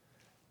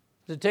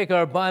To take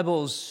our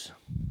Bibles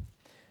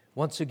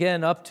once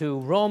again up to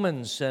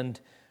Romans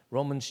and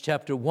Romans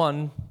chapter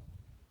 1.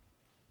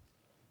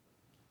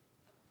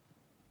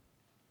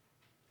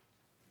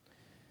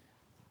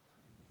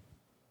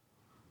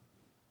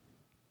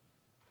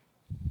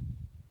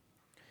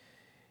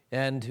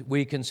 And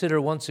we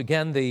consider once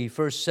again the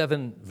first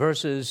 7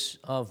 verses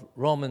of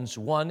Romans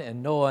 1.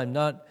 And no, I'm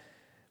not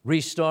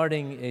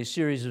restarting a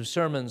series of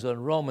sermons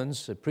on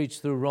Romans. I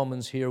preached through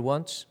Romans here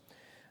once,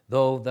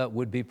 though that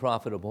would be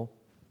profitable.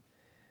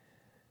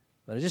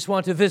 But I just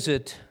want to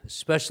visit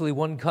especially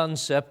one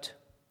concept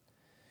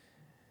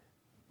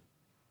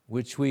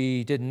which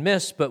we didn't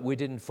miss, but we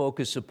didn't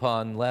focus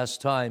upon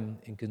last time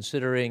in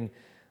considering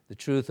the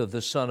truth of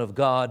the Son of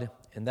God,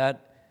 and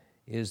that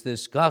is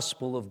this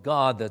gospel of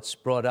God that's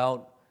brought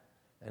out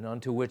and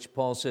unto which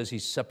Paul says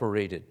he's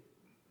separated.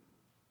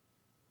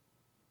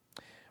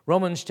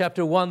 Romans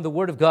chapter 1, the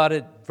Word of God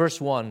at verse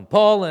 1.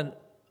 Paul,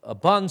 a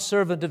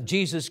bondservant of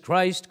Jesus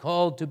Christ,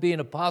 called to be an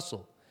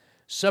apostle,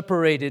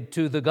 separated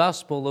to the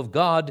gospel of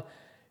God,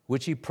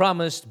 which he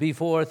promised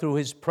before through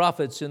his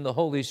prophets in the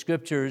Holy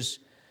Scriptures,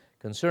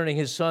 concerning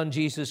his Son,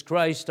 Jesus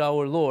Christ,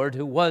 our Lord,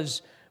 who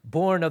was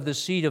born of the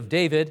seed of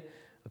David,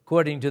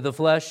 according to the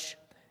flesh,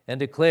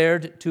 and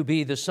declared to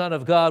be the Son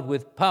of God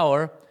with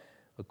power,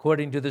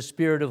 according to the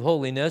Spirit of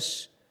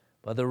holiness,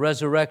 by the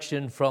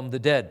resurrection from the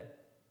dead.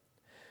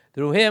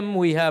 Through him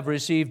we have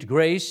received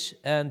grace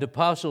and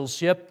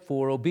apostleship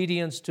for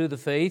obedience to the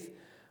faith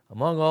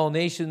among all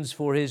nations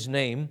for his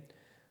name,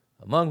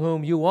 among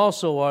whom you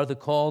also are the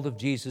called of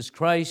Jesus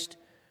Christ,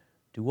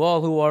 to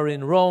all who are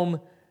in Rome,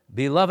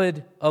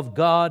 beloved of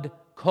God,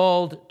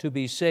 called to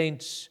be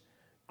saints,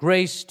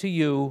 grace to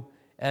you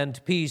and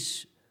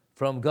peace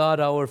from God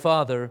our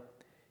Father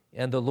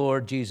and the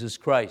Lord Jesus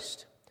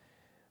Christ.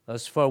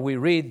 Thus far we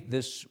read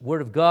this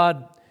Word of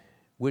God,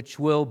 which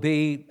will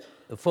be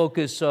the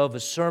focus of a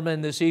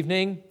sermon this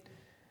evening,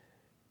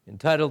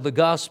 entitled The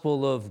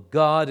Gospel of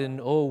God,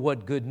 and oh,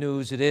 what good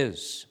news it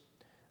is.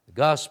 The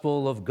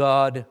Gospel of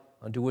God,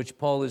 unto which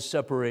Paul is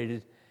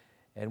separated,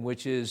 and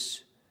which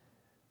is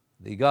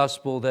the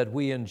gospel that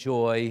we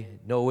enjoy,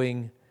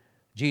 knowing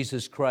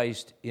Jesus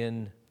Christ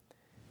in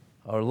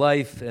our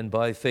life and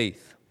by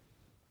faith.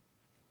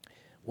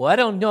 Well, I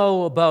don't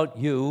know about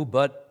you,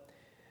 but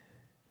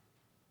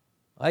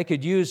I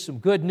could use some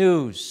good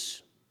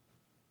news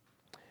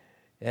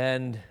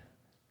and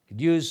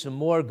could use some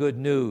more good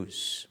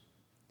news.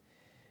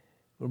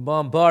 We're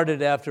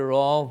bombarded, after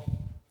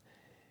all,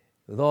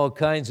 with all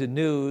kinds of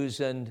news,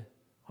 and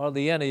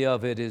hardly any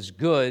of it is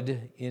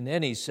good in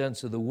any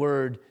sense of the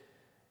word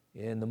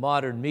in the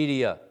modern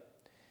media.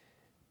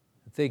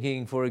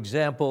 Thinking, for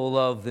example,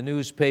 of the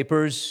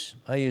newspapers.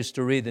 I used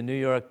to read the New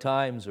York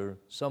Times, or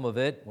some of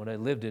it, when I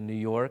lived in New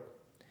York.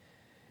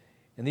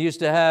 And they used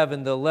to have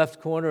in the left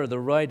corner or the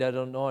right, I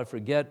don't know, I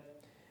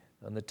forget,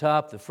 on the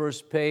top, the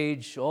first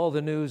page, all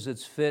the news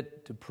that's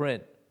fit to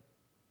print.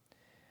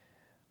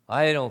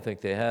 I don't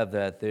think they have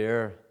that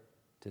there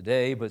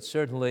today, but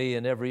certainly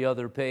in every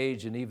other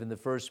page and even the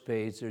first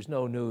page, there's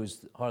no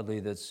news hardly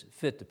that's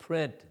fit to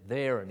print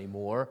there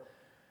anymore,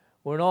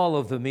 or in all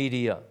of the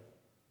media.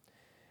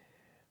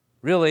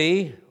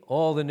 Really,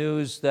 all the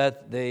news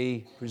that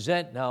they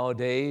present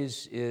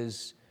nowadays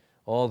is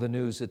all the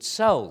news that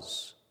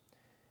sells.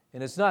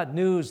 And it's not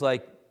news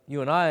like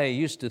you and I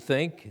used to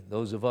think,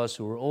 those of us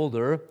who are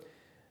older,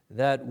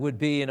 that would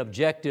be an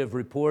objective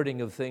reporting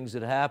of things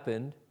that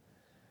happened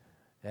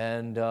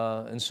and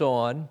so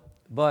on.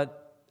 But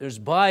there's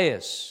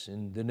bias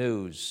in the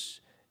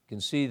news. You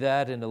can see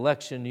that in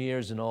election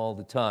years and all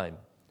the time.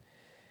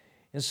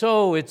 And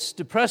so it's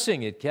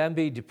depressing. It can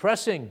be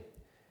depressing.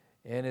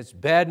 And it's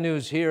bad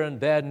news here and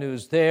bad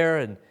news there,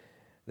 and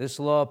this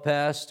law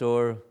passed,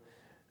 or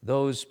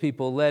those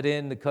people let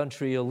in the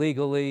country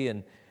illegally,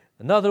 and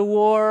another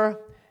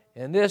war,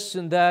 and this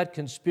and that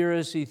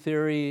conspiracy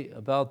theory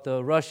about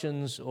the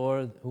Russians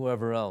or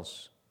whoever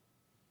else.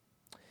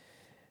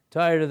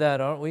 Tired of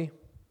that, aren't we?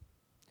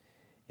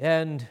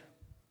 And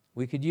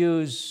we could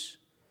use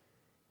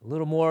a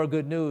little more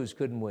good news,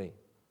 couldn't we?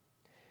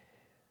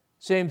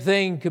 Same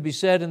thing could be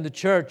said in the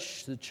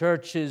church. The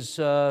church is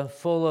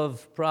full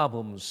of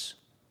problems.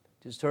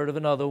 Just heard of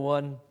another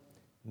one.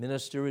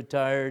 Minister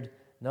retired.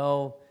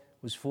 No,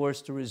 was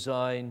forced to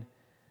resign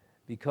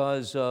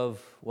because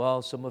of,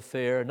 some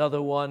affair.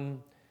 Another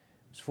one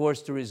was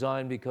forced to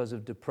resign because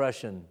of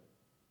depression.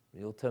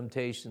 Real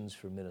temptations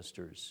for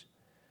ministers.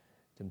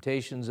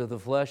 Temptations of the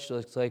flesh,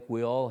 looks like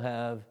we all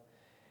have.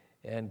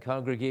 And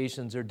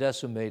congregations are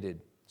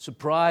decimated.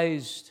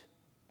 Surprised,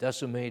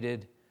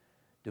 decimated,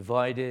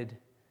 divided,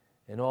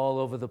 and all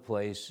over the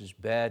place is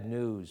bad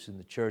news in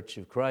the Church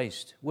of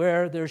Christ,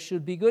 where there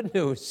should be good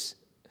news.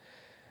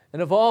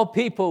 And of all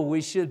people,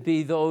 we should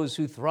be those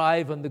who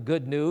thrive on the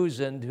good news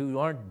and who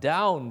aren't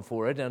down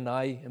for it. And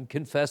I am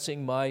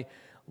confessing my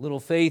little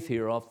faith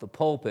here off the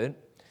pulpit.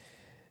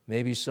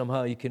 Maybe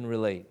somehow you can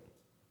relate.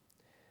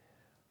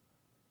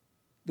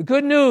 The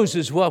good news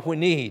is what we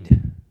need.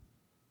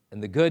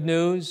 And the good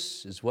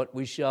news is what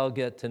we shall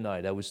get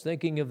tonight. I was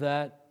thinking of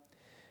that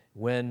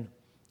when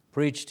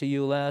preached to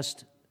you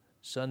last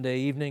Sunday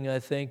evening, I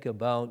think,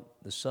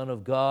 about the Son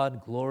of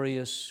God,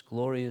 glorious,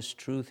 glorious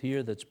truth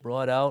here that's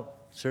brought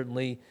out,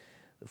 certainly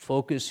the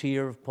focus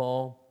here of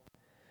Paul.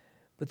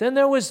 But then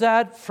there was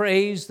that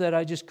phrase that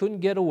I just couldn't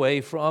get away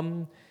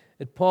from,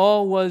 that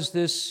Paul was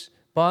this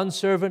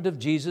bondservant of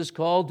Jesus,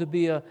 called to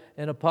be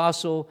an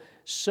apostle,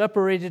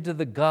 separated to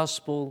the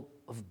gospel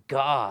of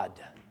God.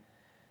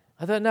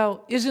 I thought,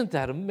 now, isn't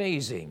that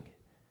amazing?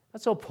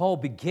 That's how Paul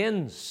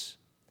begins.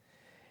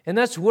 And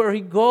that's where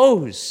he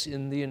goes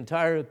in the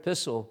entire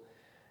epistle,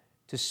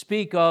 to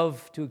speak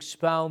of, to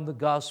expound the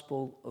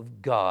gospel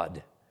of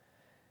God.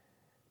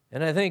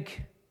 And I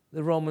think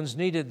the Romans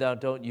needed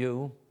that, don't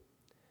you?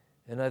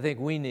 And I think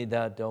we need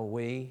that, don't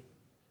we?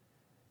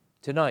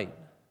 Tonight,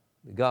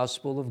 the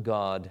gospel of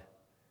God.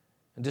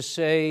 And to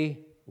say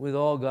with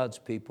all God's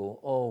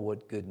people, oh,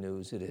 what good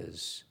news it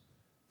is.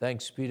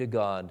 Thanks be to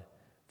God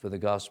for the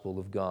gospel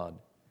of God.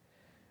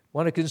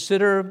 Want to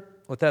consider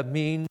what that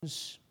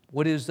means?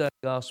 What is that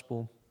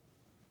gospel?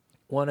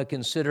 Want to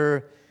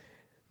consider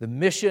the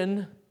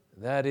mission,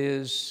 that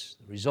is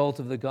the result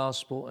of the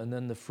gospel, and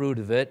then the fruit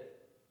of it.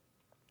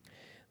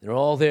 They're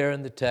all there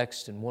in the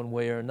text in one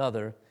way or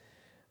another.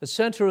 The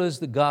center is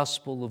the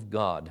gospel of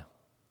God.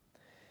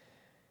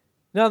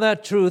 Now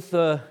that truth,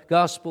 the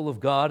gospel of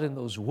God, and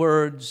those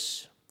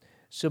words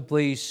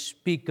simply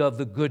speak of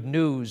the good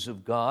news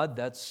of God.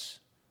 That's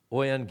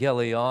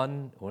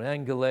euangelion, or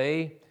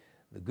angele,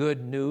 the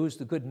good news,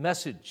 the good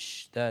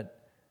message that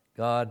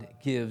God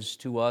gives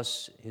to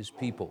us, His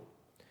people.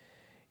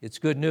 It's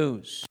good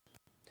news.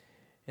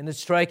 And it's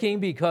striking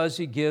because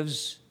He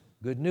gives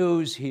good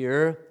news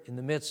here in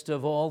the midst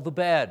of all the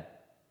bad.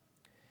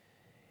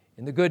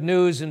 And the good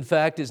news, in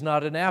fact, is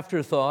not an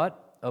afterthought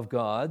of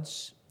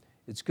God's.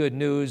 It's good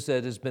news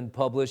that has been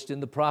published in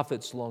the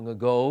prophets long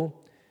ago,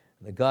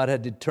 that God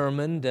had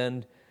determined,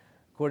 and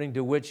according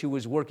to which He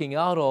was working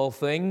out all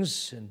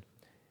things, and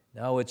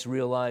now it's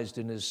realized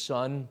in His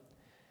Son.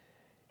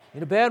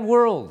 In a bad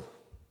world,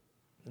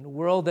 in a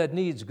world that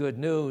needs good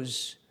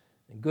news,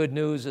 and good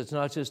news that's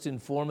not just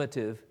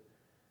informative,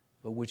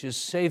 but which is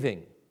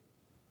saving.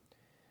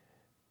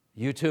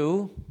 You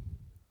too,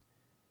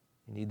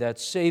 you need that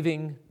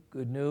saving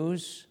good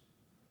news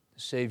to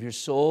save your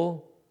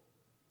soul,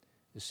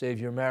 to save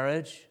your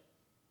marriage,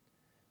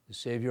 to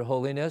save your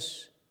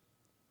holiness,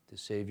 to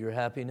save your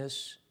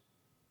happiness,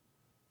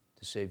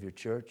 to save your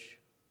church.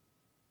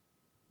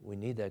 We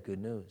need that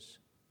good news.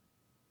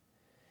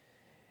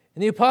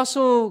 And the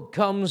apostle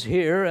comes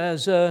here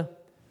as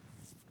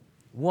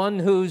one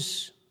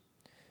who's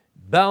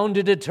bound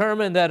to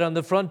determine that on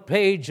the front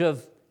page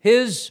of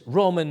his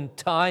Roman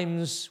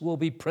Times will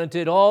be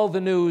printed all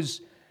the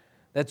news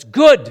that's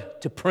good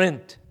to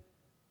print.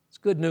 It's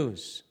good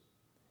news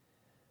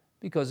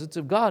because it's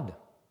of God.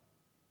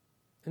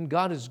 And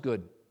God is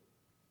good.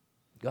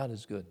 God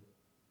is good.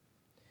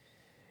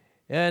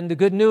 And the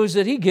good news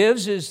that he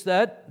gives is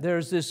that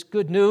there's this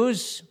good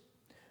news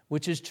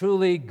which is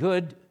truly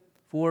good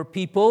for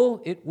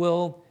people. It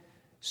will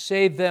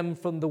save them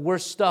from the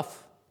worst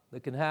stuff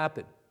that can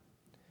happen.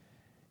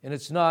 And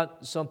it's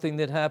not something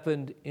that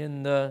happened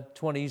in the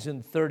 20s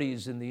and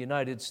 30s in the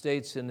United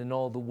States and in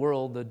all the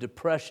world, the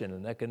depression,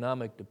 an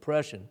economic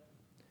depression.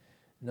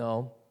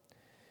 No.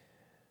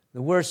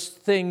 The worst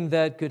thing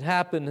that could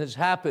happen has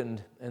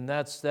happened, and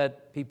that's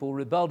that people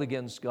rebelled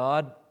against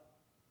God.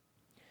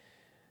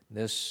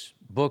 This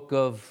book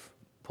of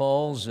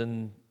Paul's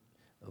and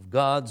of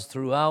God's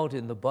throughout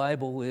in the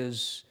Bible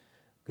is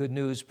good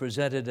news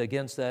presented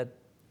against that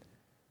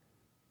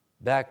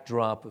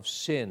backdrop of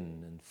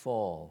sin and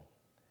fall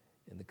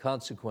and the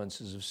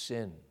consequences of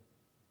sin.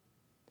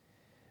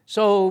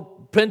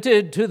 So,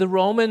 printed to the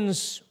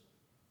Romans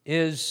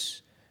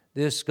is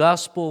this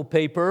gospel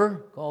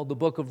paper called the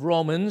Book of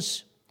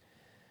Romans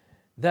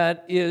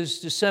that is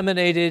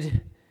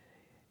disseminated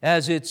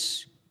as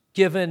it's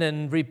given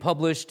and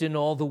republished in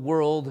all the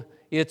world.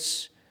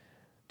 It's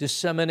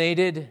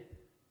disseminated,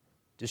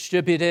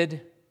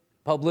 distributed,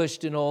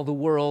 published in all the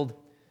world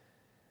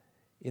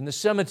in the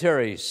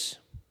cemeteries,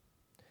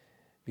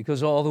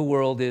 because all the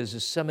world is a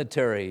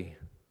cemetery,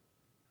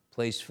 a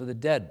place for the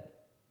dead.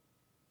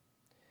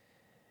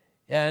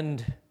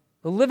 And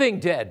the living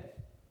dead.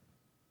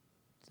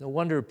 No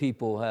wonder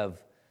people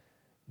have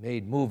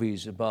made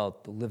movies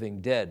about the living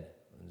dead,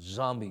 and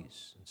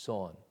zombies, and so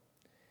on.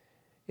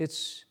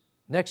 It's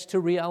next to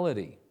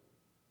reality,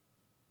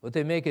 but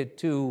they make it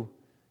too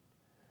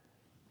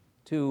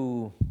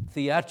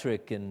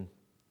theatric and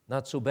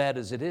not so bad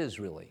as it is,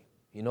 really.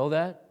 You know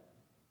that?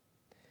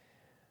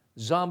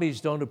 Zombies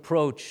don't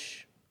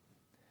approach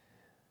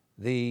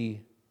the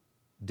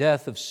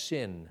death of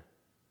sin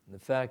and the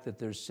fact that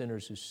there's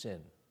sinners who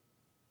sin.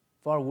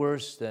 Far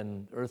worse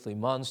than earthly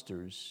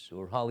monsters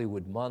or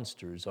Hollywood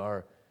monsters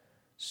are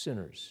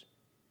sinners.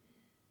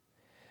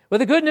 But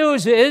the good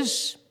news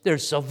is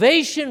there's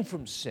salvation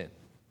from sin.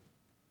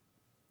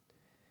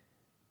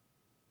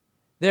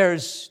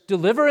 There's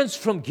deliverance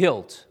from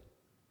guilt.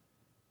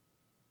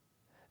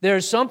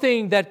 There's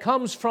something that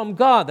comes from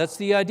God. That's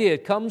the idea.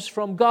 It comes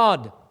from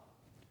God.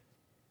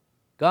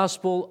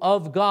 Gospel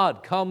of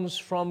God comes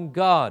from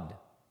God.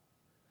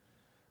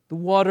 The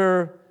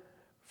water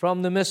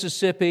from the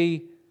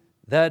Mississippi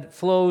that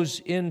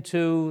flows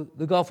into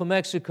the Gulf of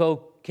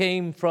Mexico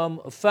came from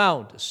a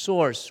fount, a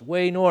source,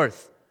 way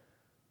north,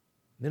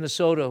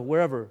 Minnesota,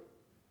 wherever,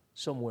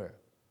 somewhere.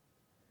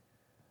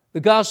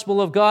 The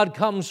gospel of God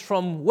comes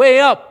from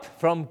way up,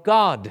 from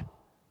God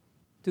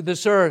to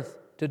this earth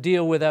to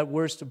deal with that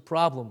worst of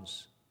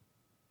problems.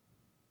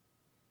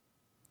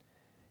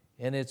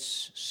 And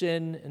it's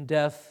sin and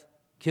death,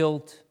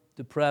 guilt,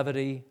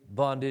 depravity,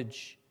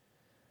 bondage,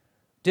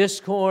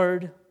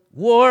 discord,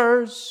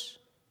 wars,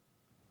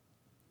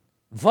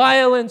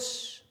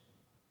 violence,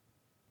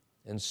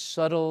 and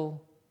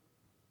subtle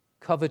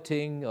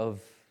coveting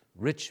of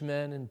rich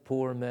men and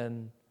poor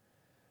men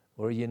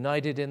who are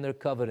united in their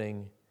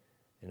coveting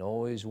and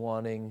always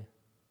wanting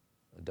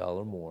a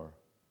dollar more.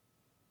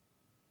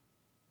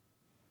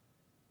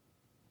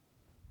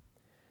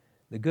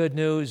 The good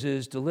news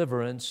is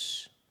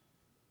deliverance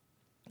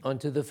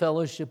unto the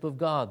fellowship of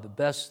God. The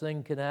best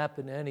thing can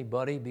happen to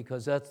anybody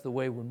because that's the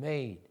way we're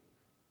made.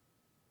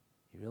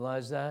 You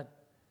realize that?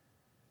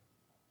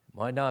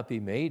 Might not be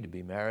made to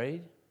be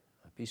married,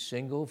 might be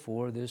single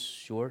for this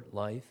short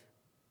life,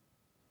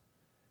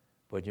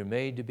 but you're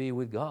made to be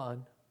with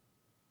God.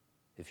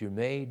 If you're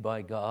made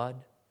by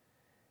God,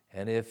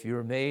 and if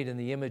you're made in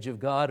the image of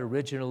God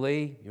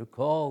originally, you're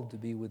called to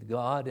be with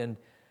God. And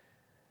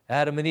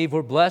Adam and Eve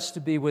were blessed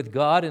to be with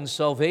God, and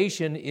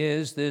salvation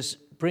is this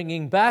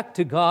bringing back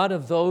to God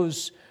of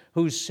those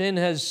whose sin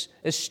has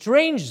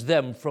estranged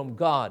them from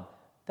God.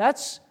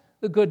 That's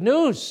the good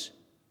news.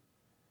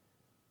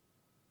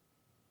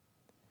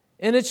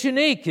 And it's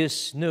unique,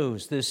 this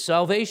news, this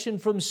salvation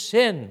from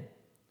sin.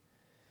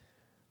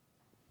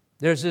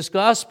 There's this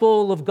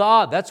gospel of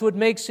God. That's what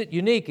makes it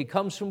unique. It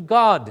comes from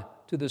God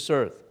to this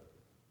earth.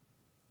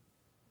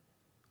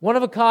 One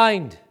of a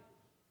kind.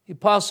 The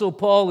Apostle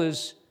Paul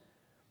is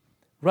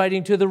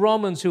writing to the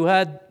Romans who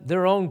had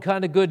their own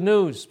kind of good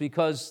news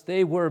because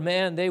they were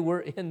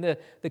in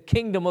the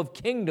kingdom of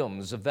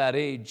kingdoms of that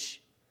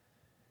age.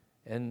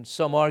 And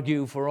some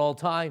argue for all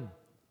time.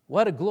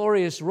 What a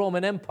glorious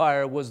Roman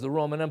Empire was the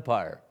Roman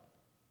Empire.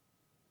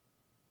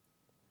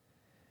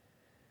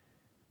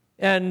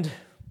 And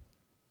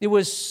it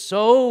was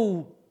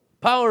so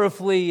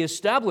powerfully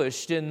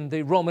established in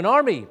the Roman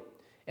army,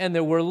 and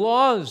there were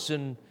laws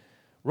and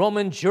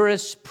Roman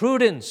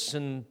jurisprudence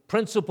and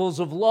principles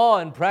of law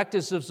and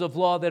practices of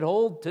law that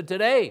hold to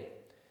today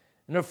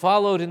and are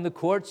followed in the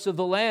courts of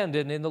the land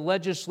and in the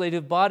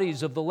legislative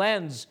bodies of the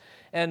lands.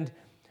 And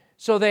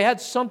so they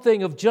had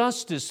something of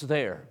justice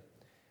there.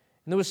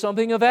 And there was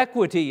something of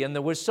equity, and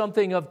there was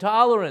something of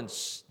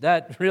tolerance.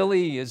 That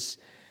really is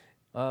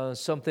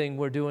something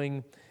we're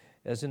doing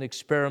as an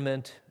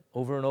experiment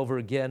over and over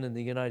again in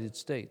the United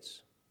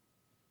States.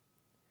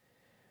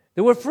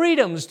 There were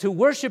freedoms to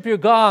worship your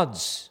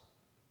gods.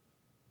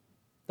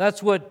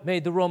 That's what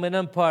made the Roman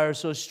Empire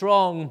so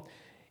strong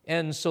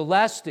and so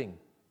lasting.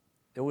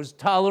 There was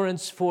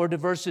tolerance for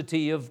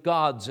diversity of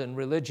gods and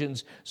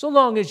religions, so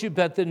long as you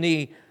bent the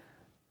knee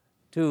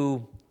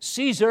to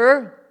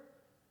Caesar,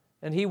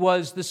 and he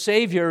was the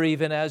Savior,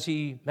 even as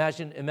he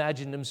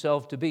imagined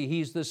himself to be.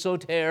 He's the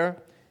Soter,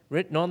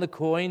 written on the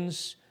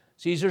coins,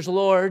 Caesar's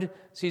Lord,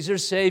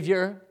 Caesar's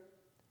Savior,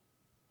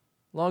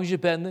 as long as you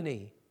bend the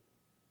knee.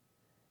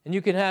 And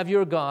you can have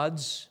your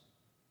gods.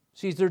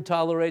 Caesar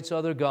tolerates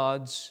other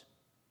gods.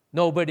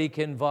 Nobody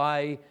can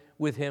vie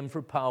with him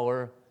for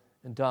power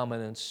and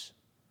dominance.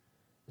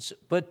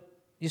 But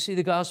you see,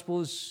 the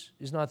gospel is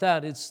not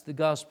that. It's the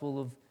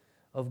gospel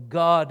of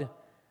God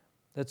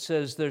that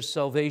says there's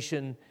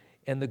salvation,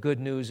 and the good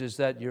news is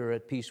that you're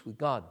at peace with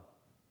God.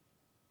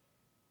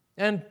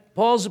 And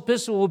Paul's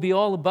epistle will be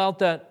all about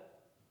that.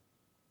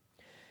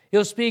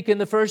 He'll speak in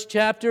the first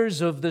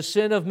chapters of the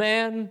sin of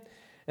man,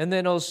 and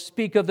then he'll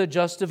speak of the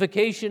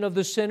justification of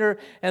the sinner,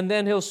 and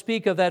then he'll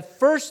speak of that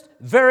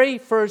very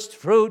first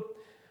fruit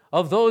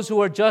of those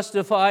who are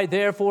justified.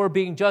 Therefore,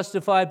 being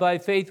justified by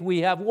faith, we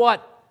have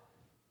what?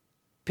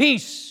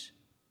 Peace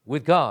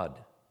with God.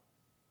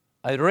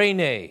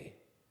 Eirene,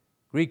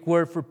 Greek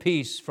word for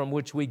peace, from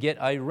which we get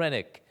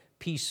irenic,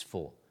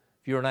 peaceful.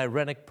 If you're an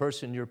irenic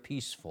person, you're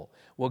peaceful.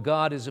 Well,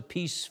 God is a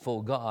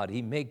peaceful God.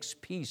 He makes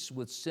peace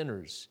with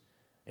sinners.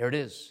 There it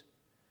is.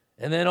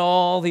 And then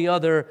all the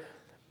other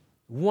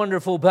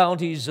wonderful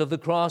bounties of the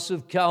cross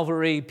of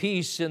Calvary,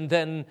 peace, and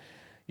then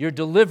you're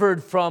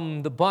delivered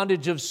from the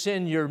bondage of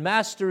sin. Your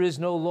master is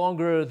no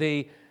longer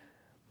the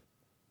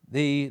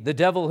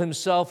devil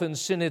himself and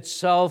sin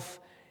itself,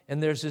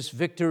 and there's this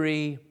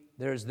victory,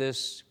 there's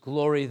this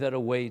glory that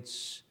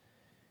awaits,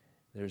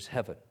 there's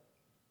heaven.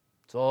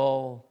 It's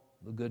all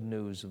the good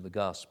news of the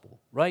gospel,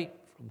 right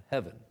from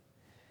heaven.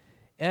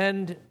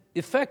 And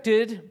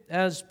effected,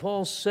 as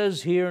Paul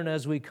says here, and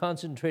as we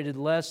concentrated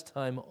last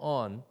time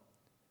on,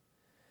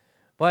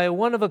 by a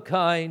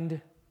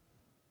one-of-a-kind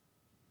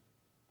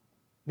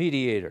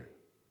mediator.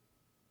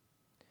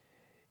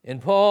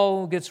 And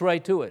Paul gets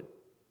right to it.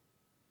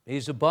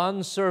 He's a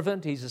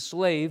bondservant, he's a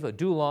slave, a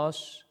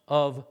doulos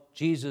of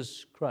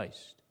Jesus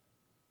Christ.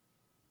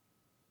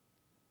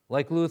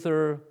 Like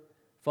Luther,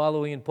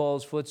 following in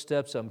Paul's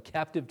footsteps, I'm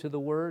captive to the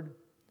Word.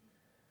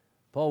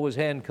 Paul was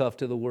handcuffed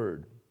to the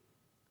Word,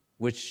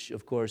 which,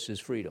 of course, is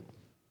freedom.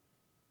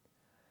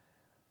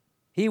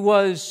 He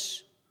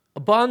was a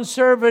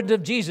bondservant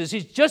of Jesus.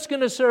 He's just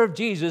going to serve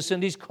Jesus,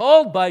 and he's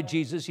called by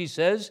Jesus, he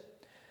says,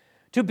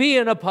 to be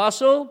an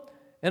apostle,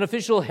 an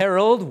official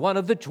herald, one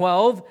of the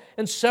 12,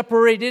 and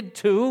separated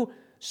to,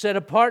 set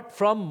apart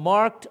from,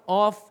 marked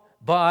off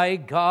by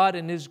God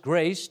and His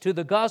grace to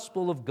the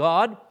gospel of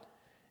God,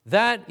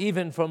 that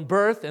even from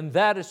birth, and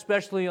that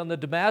especially on the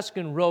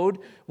Damascus road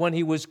when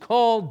he was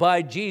called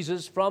by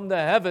Jesus from the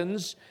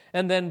heavens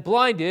and then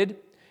blinded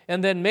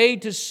and then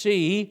made to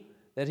see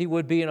that he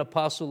would be an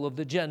apostle of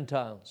the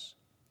Gentiles.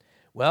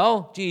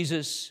 Well,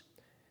 Jesus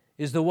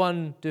is the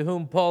one to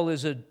whom Paul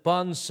is a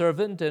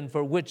bondservant and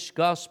for which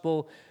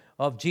gospel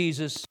of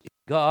Jesus,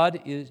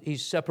 God,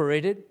 he's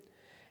separated.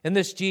 And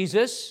this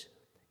Jesus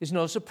is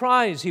no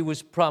surprise. He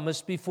was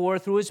promised before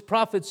through his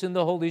prophets in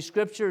the Holy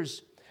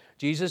Scriptures.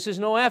 Jesus is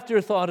no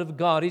afterthought of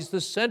God. He's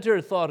the center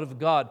thought of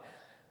God.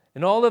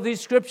 And all of these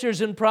scriptures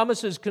and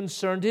promises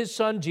concerned his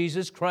Son,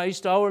 Jesus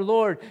Christ, our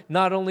Lord,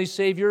 not only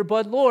Savior,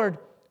 but Lord,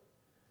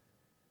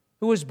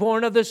 who was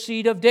born of the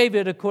seed of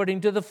David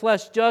according to the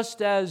flesh,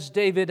 just as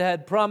David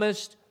had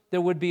promised there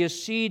would be a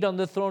seed on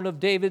the throne of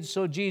David,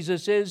 so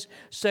Jesus is,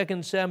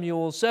 2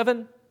 Samuel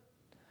 7.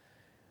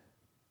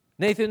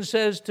 Nathan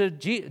says to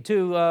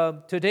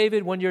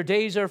David, when your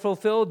days are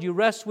fulfilled, you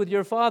rest with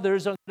your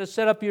fathers. I'm going to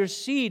set up your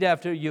seed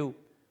after you,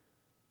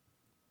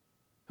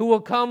 who will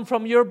come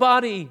from your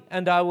body,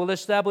 and I will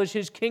establish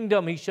his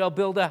kingdom. He shall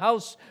build a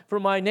house for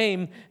my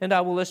name, and I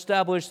will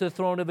establish the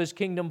throne of his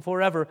kingdom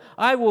forever.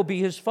 I will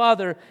be his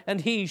father, and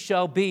he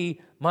shall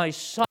be my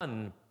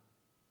son.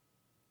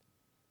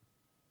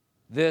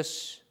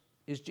 This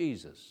is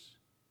Jesus.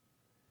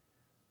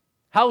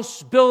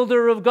 House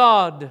builder of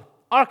God,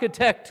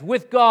 architect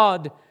with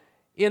God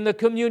in the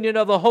communion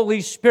of the Holy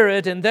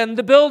Spirit, and then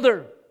the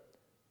builder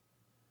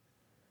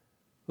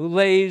who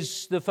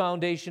lays the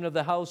foundation of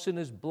the house in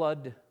his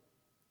blood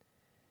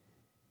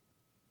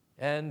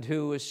and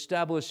who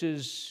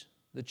establishes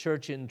the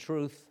church in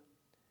truth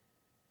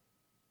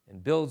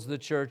and builds the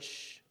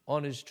church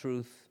on his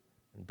truth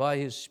and by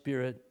his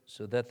Spirit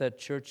so that that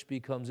church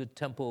becomes a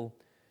temple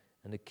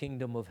and a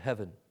kingdom of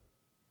heaven,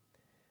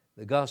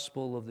 the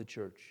gospel of the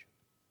church.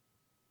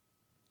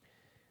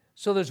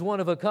 So there's one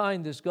of a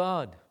kind, this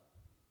God.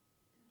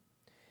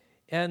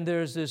 And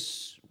there's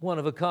this one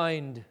of a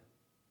kind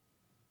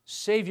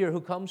Savior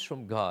who comes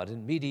from God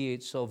and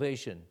mediates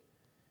salvation.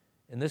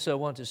 And this I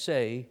want to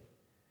say,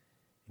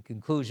 in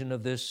conclusion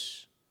of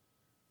this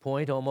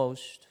point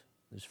almost,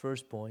 this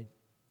first point,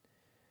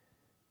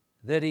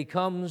 that he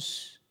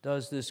comes,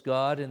 does this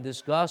God, and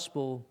this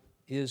gospel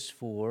is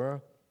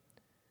for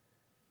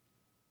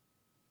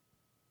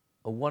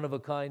a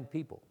one-of-a-kind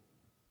people.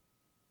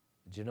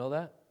 Did you know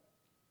that?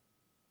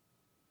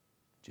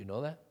 Did you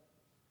know that?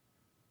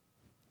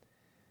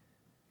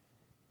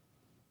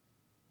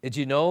 Did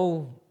you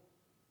know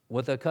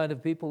what that kind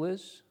of people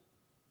is?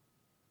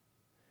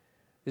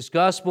 This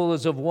gospel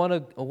is of a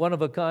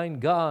one-of-a-kind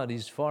God.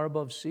 He's far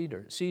above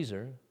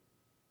Caesar.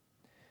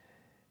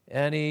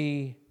 And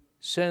he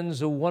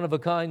sends a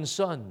one-of-a-kind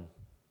Son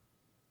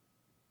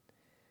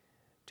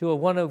to a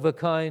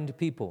one-of-a-kind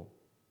people.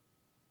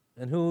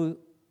 And who,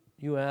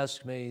 you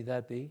ask, may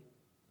that be?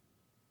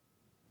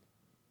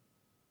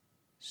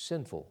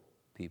 Sinful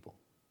people.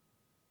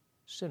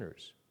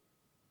 Sinners.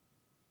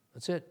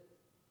 That's it.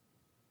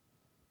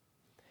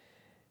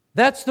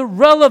 That's the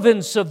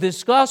relevance of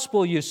this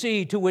gospel, you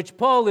see, to which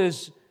Paul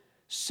is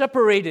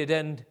separated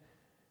and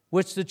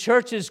which the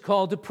church is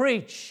called to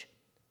preach.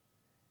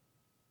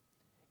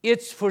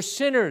 It's for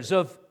sinners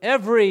of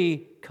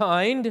every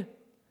kind,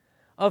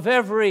 of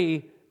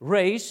every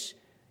race,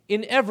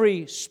 in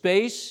every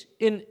space,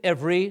 in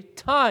every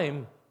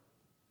time.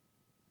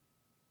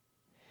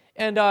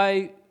 And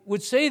I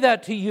would say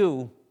that to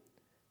you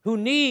who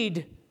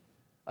need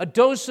a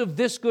dose of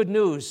this good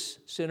news,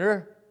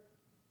 sinner.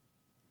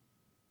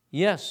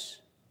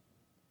 Yes,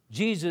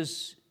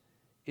 Jesus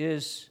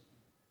is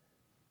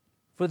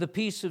for the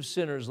peace of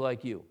sinners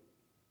like you.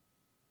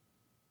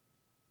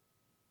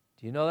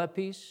 Do you know that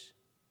peace?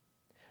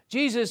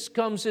 Jesus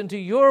comes into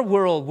your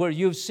world where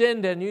you've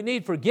sinned and you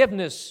need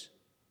forgiveness.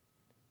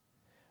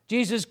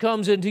 Jesus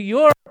comes into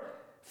your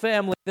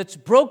family that's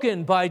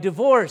broken by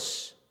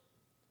divorce.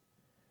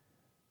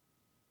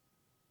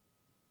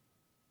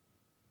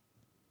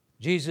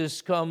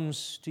 Jesus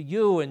comes to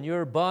you in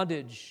your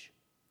bondage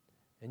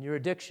and your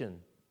addiction,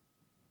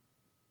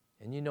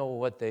 and you know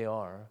what they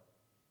are.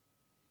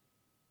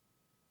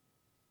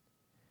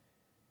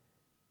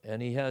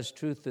 And he has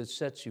truth that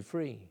sets you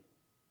free.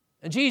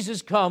 And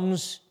Jesus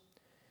comes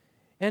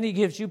and he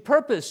gives you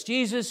purpose.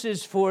 Jesus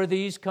is for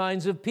these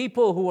kinds of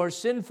people who are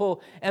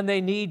sinful and they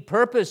need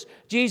purpose.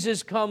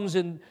 Jesus comes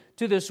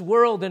into this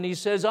world and he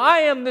says, I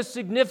am the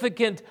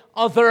significant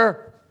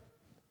other.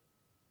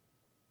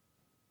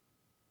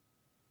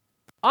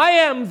 I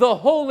am the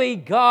holy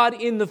God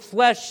in the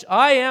flesh.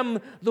 I am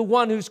the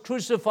one who's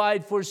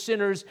crucified for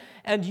sinners,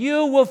 and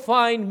you will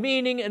find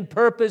meaning and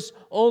purpose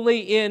only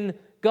in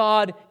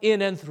God,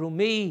 in and through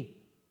me.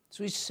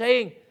 So he's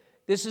saying,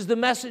 this is the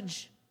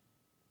message.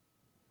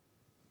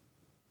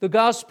 The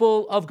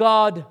gospel of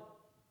God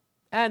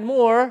and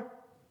more.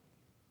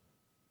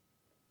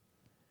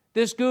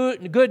 This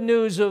good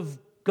news of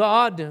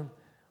God,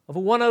 of a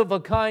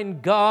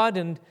one-of-a-kind God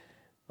and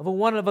of a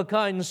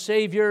one-of-a-kind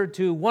Savior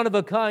to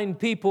one-of-a-kind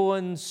people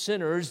and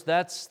sinners.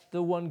 That's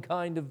the one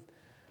kind of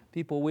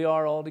people we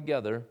are all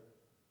together.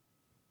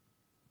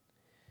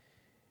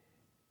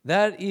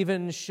 That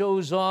even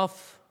shows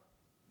off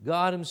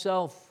God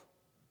Himself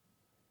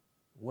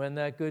when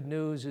that good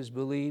news is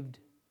believed,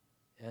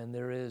 and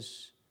there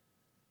is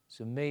this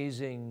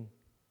amazing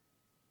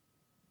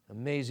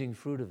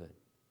fruit of it.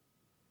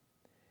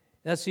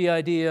 That's the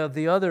idea of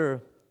the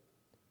other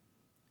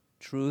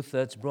truth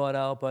that's brought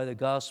out by the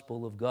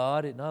gospel of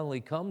God. It not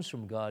only comes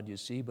from God, you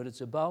see, but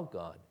it's about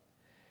God.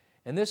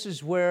 And this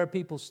is where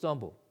people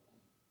stumble.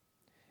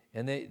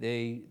 And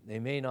they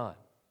may not.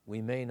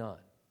 We may not.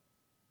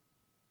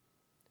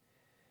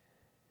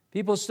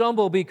 People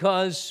stumble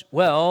because,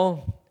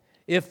 well,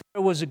 if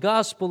there was a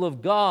gospel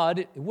of God,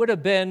 it would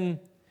have been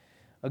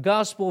a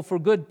gospel for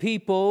good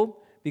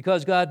people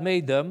because God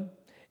made them,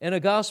 and a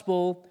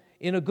gospel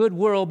in a good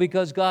world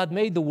because God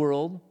made the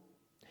world.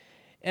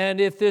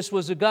 And if this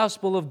was a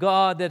gospel of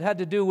God that had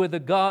to do with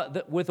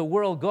a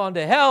world gone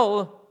to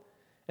hell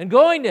and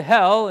going to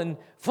hell and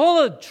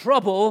full of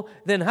trouble,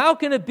 then how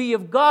can it be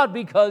of God?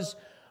 Because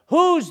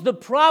who's the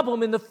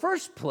problem in the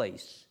first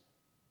place?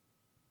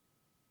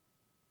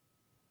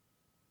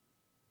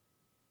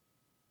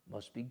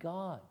 Must be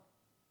God.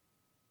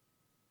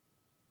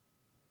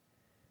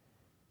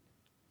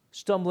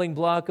 Stumbling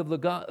block of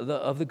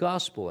the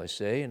gospel, I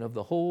say, and of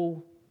the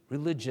whole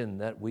religion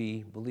that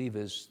we believe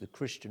is the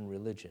Christian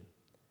religion.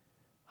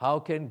 How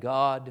can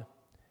God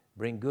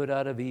bring good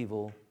out of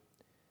evil?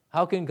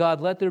 How can God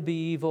let there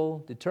be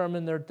evil,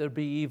 determine that there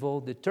be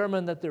evil,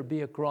 determine that there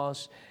be a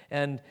cross,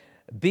 and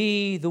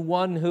be the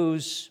one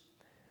who's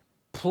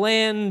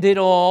planned it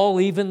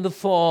all, even the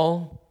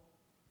fall?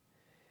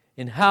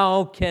 And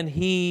how can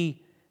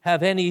He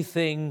have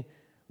anything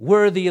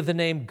worthy of the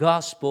name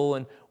gospel?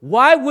 And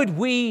why would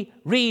we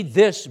read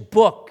this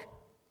book?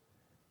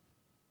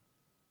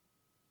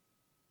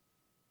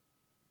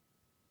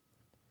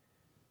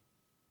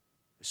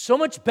 So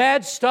much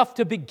bad stuff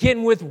to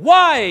begin with.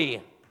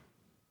 Why?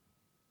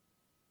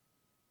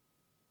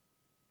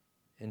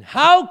 And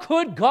how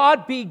could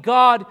God be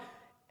God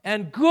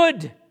and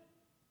good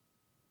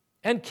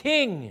and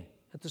king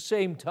at the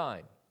same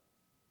time?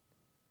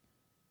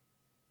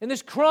 And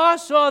this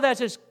cross, oh, that's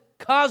just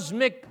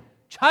cosmic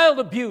child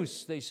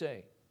abuse, they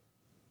say.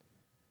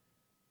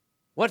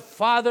 What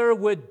father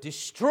would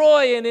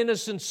destroy an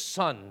innocent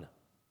son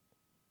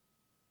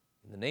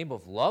in the name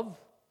of love?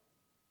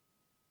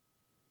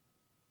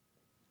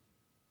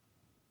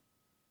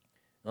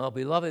 Oh,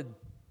 beloved,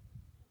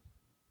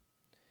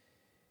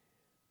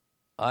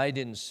 I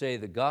didn't say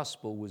the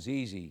gospel was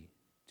easy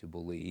to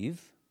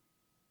believe.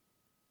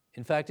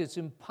 In fact, it's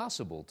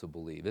impossible to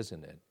believe,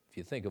 isn't it? If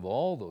you think of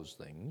all those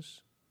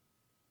things,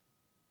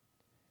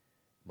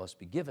 it must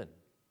be given. And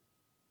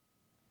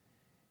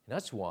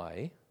that's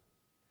why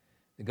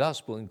the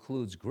gospel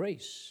includes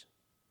grace.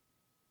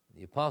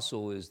 The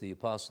apostle is the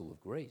apostle of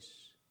grace.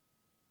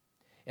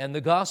 And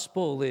the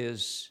gospel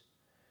is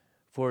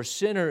for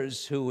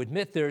sinners who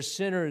admit they're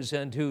sinners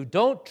and who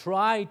don't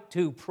try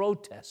to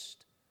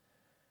protest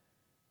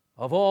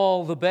of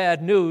all the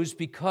bad news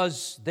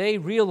because they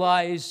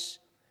realize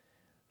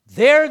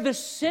they're the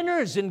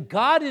sinners and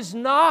God is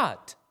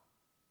not.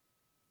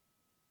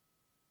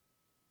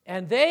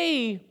 And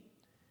they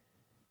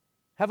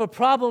have a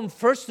problem,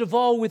 first of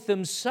all, with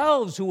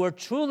themselves who are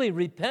truly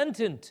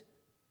repentant.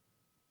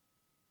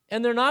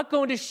 And they're not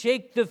going to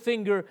shake the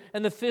finger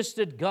and the fist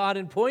at God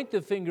and point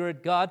the finger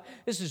at God.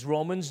 This is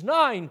Romans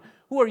 9.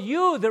 Who are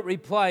you that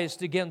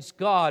repliest against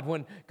God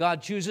when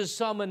God chooses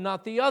some and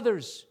not the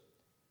others?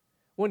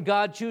 When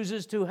God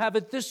chooses to have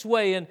it this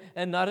way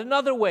and not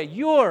another way?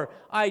 Your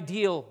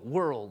ideal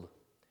world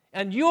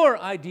and your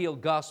ideal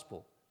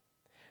gospel.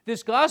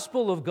 This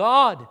gospel of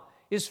God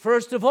is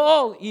first of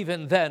all,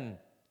 even then,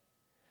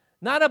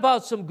 not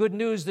about some good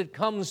news that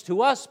comes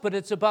to us, but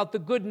it's about the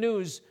good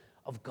news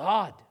of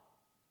God.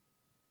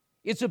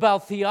 It's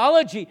about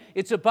theology.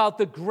 It's about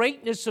the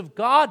greatness of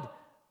God.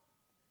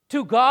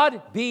 To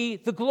God be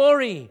the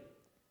glory.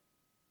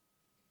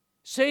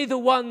 Say the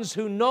ones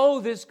who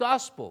know this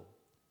gospel.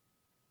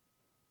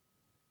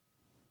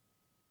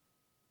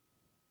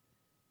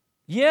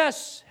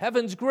 Yes,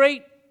 heaven's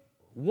great.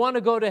 Want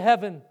to go to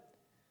heaven,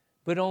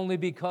 but only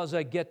because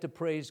I get to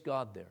praise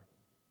God there.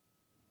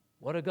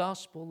 What a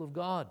gospel of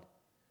God.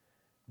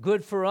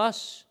 Good for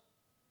us.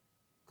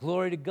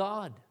 Glory to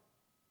God.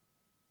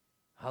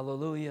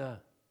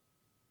 Hallelujah.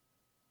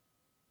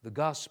 The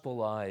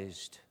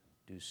gospelized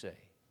do say.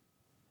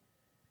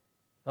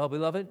 Oh,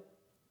 beloved,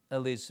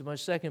 that leads to my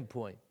second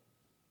point.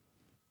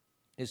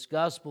 This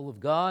gospel of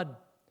God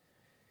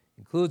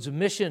includes a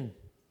mission.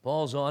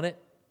 Paul's on it.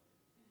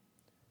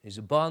 He's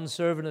a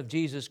bondservant of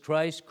Jesus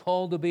Christ,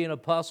 called to be an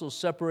apostle,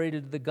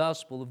 separated to the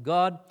gospel of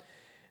God.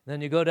 Then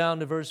you go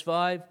down to verse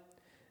 5.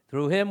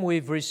 Through him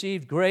we've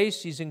received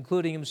grace. He's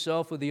including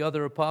himself with the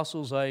other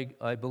apostles,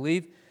 I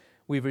believe.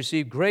 We've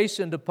received grace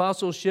and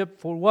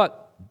apostleship for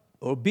what?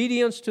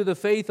 Obedience to the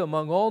faith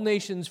among all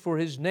nations for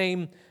his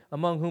name,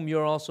 among whom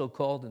you're also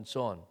called, and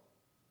so on.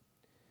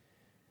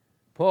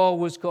 Paul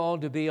was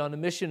called to be on a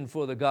mission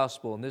for the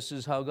gospel, and this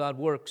is how God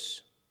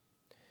works.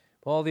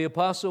 Paul the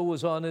apostle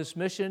was on this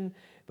mission,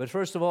 but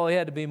first of all, he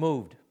had to be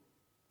moved.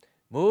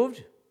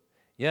 Moved?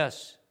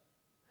 Yes.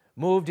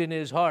 Moved in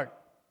his heart.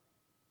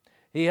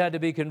 He had to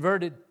be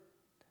converted.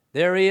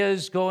 There he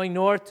is going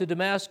north to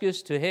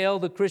Damascus to hail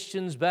the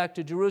Christians back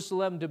to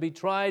Jerusalem to be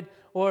tried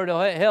or to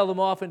hail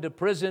them off into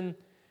prison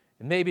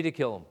and maybe to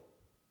kill them.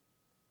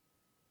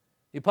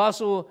 The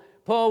apostle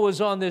Paul was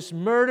on this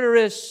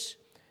murderous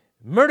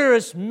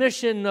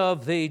mission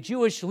of the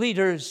Jewish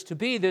leaders to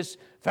be this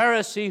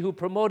Pharisee who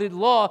promoted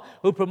law,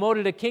 who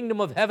promoted a kingdom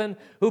of heaven,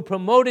 who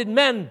promoted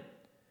men,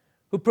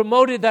 who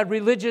promoted that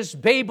religious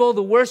Babel,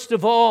 the worst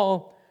of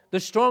all, the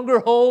stronger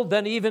hold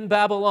than even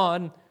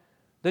Babylon,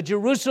 the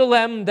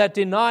Jerusalem that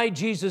denied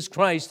Jesus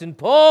Christ. And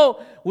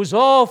Paul was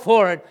all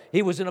for it.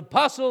 He was an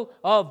apostle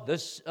of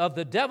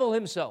the devil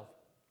himself.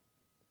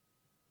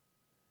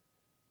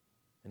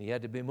 And he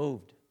had to be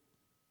moved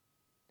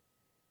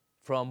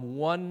from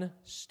one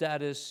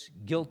status,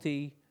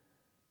 guilty,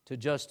 to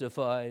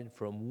justified,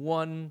 from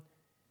one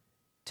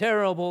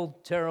terrible,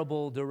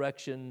 terrible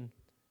direction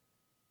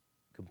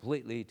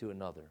completely to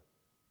another.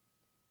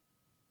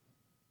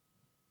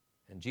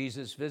 And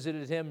Jesus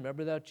visited him,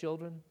 remember that,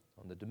 children?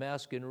 On the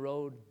Damascus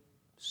road.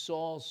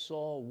 Saul,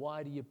 Saul,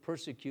 why do you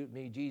persecute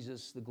me?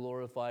 Jesus, the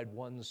glorified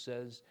one,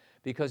 says.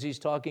 Because he's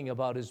talking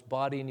about his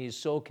body, and he's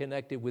so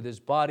connected with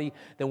his body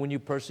that when you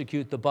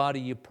persecute the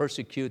body, you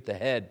persecute the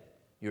head.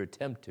 Your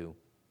attempt to.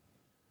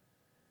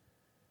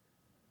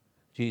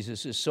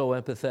 Jesus is so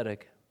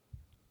empathetic.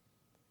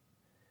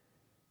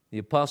 The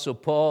Apostle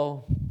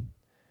Paul,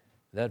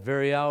 that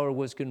very hour,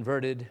 was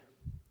converted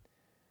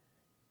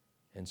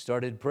and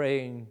started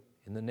praying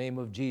in the name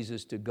of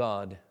Jesus to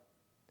God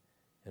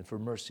and for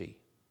mercy.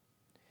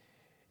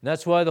 And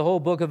that's why the whole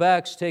book of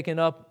Acts, taken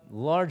up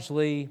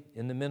largely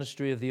in the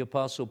ministry of the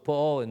Apostle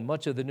Paul, and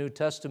much of the New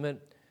Testament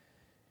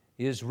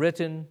is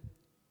written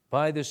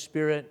by the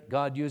Spirit,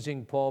 God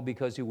using Paul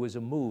because he was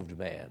a moved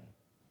man.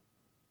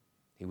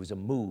 He was a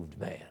moved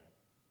man.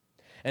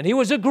 And he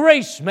was a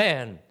grace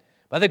man.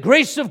 By the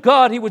grace of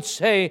God, he would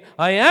say,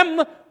 I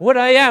am what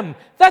I am.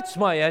 That's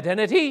my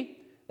identity.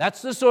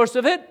 That's the source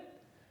of it.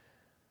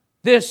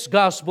 This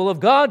gospel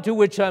of God to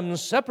which I'm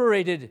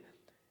separated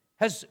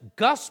has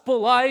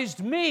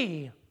gospelized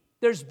me.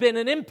 There's been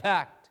an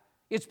impact.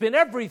 It's been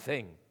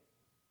everything.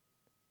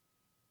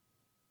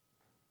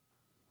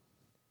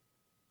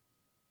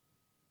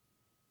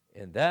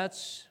 And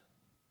that's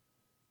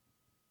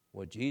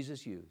what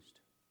Jesus used.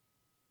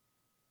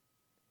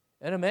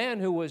 And a man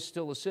who was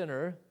still a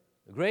sinner,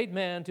 a great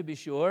man to be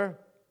sure,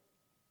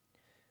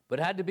 but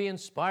had to be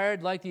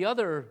inspired like the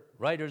other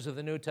writers of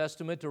the New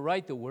Testament to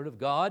write the Word of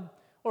God,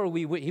 or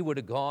he would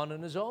have gone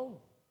on his own.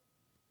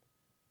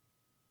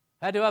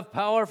 Had to have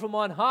power from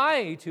on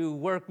high to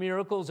work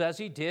miracles as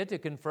he did to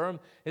confirm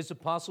his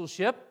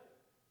apostleship.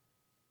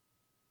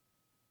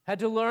 Had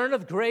to learn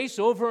of grace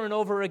over and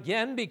over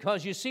again,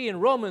 because you see in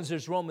Romans,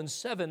 there's Romans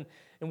 7,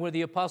 and where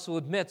the apostle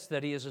admits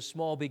that he is a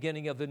small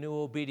beginning of the new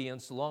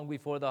obedience long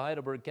before the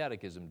Heidelberg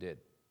Catechism did.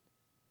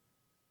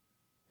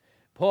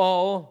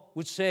 Paul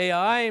would say,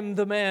 I'm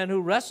the man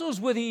who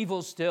wrestles with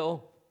evil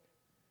still.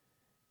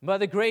 By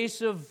the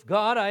grace of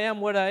God, I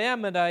am what I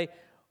am, and I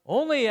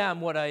only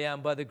am what I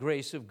am by the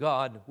grace of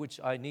God, which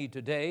I need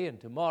today and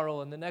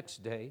tomorrow and the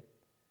next day.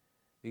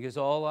 Because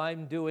all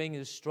I'm doing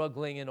is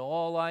struggling, and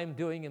all I'm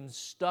doing is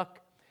stuck,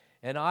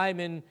 and I'm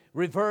in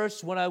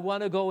reverse when I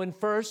want to go in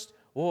first,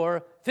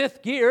 or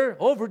fifth gear,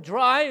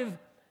 overdrive,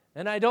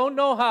 and I don't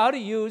know how to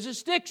use a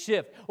stick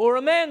shift, or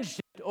a man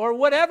shift, or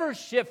whatever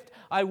shift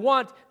I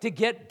want to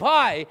get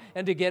by,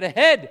 and to get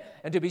ahead,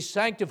 and to be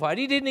sanctified.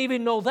 He didn't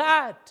even know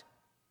that.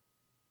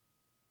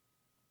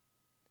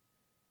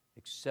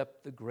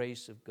 Except the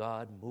grace of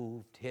God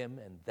moved him,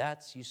 and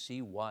that's, you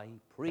see, why he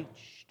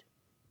preached.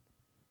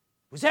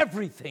 It was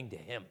everything to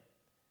him.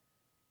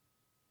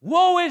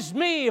 Woe is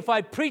me if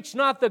I preach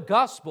not the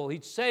gospel,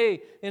 he'd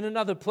say in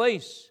another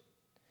place.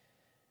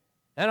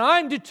 And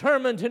I'm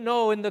determined to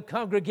know in the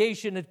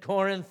congregation at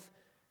Corinth,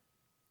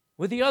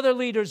 with the other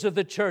leaders of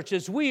the church,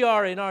 as we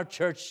are in our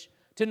church,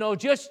 to know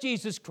just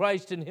Jesus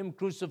Christ and him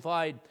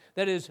crucified,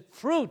 that is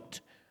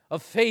fruit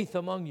of faith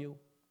among you.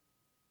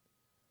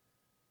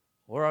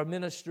 Or our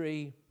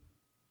ministry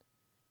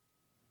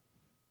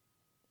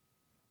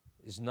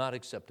is not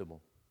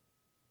acceptable.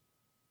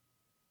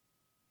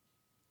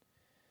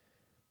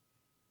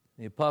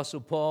 The Apostle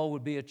Paul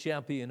would be a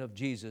champion of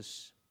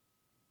Jesus.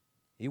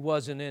 He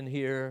wasn't in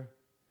here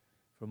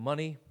for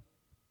money.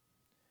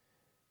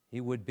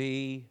 He would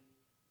be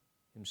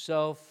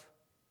himself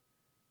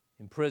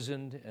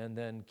imprisoned and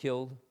then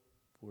killed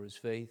for his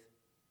faith.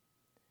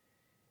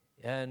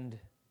 And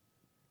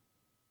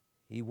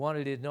he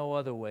wanted it no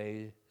other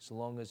way as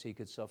long as he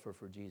could suffer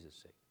for Jesus'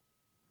 sake.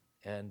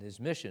 And his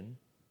mission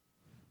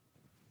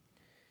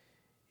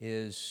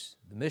is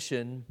the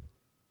mission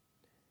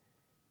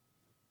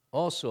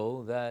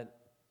also that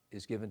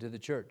is given to the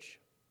church.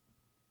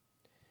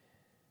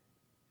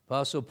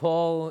 Apostle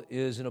Paul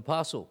is an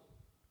apostle.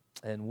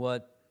 And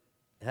what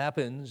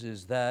happens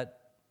is that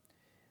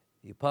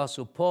the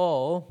Apostle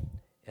Paul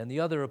and the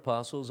other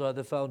apostles are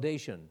the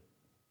foundation.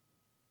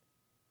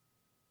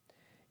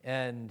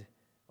 And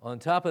on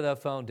top of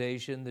that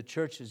foundation, the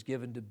church is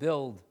given to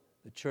build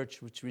the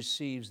church which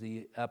receives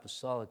the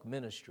apostolic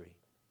ministry.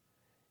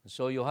 And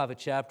so you'll have a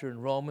chapter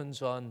in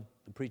Romans on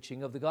the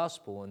preaching of the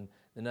gospel and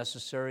the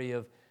necessity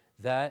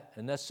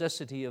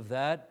of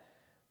that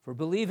for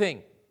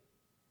believing.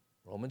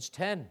 Romans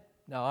 10.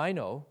 Now I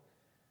know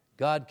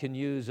God can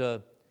use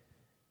a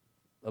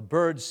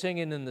bird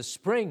singing in the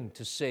spring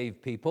to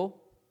save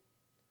people.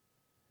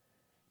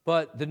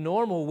 But the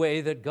normal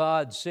way that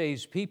God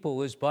saves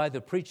people is by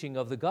the preaching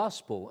of the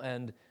gospel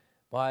and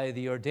by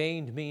the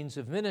ordained means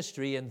of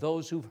ministry, and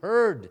those who've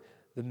heard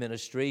the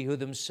ministry, who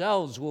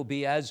themselves will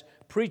be as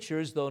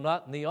preachers, though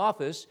not in the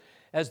office,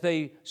 as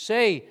they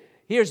say,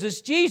 here's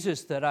this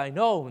Jesus that I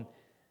know,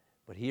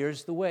 but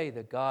here's the way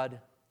that God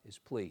is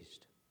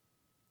pleased.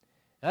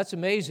 That's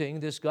amazing,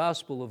 this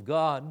gospel of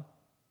God,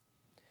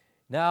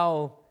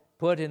 now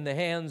put in the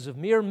hands of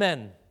mere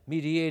men,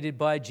 mediated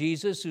by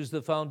Jesus, who's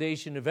the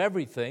foundation of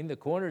everything, the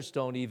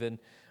cornerstone even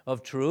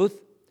of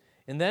truth,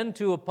 and then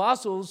to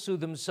apostles who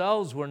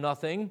themselves were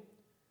nothing,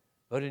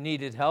 but who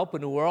needed help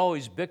and who were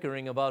always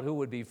bickering about who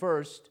would be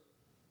first.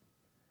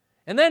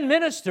 And then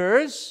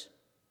ministers,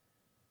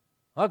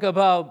 talk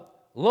about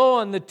low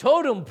on the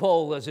totem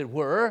pole, as it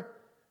were,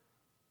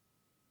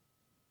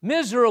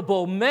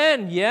 miserable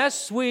men,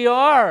 yes, we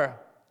are,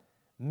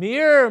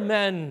 mere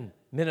men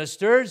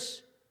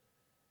ministers,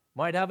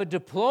 might have a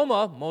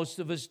diploma, most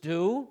of us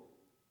do,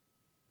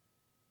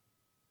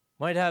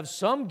 might have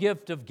some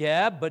gift of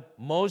gab, but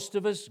most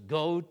of us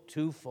go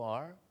too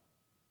far.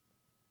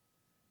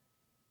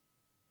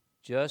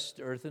 Just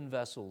earthen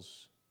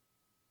vessels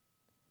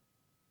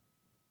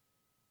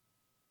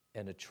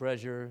and a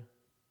treasure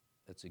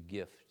that's a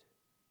gift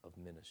of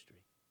ministry.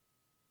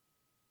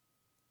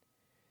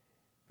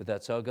 But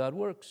that's how God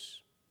works.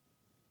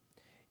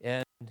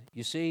 And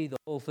you see, the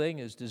whole thing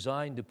is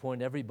designed to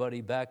point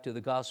everybody back to the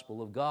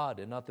gospel of God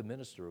and not the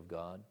minister of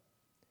God,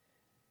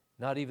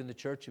 not even the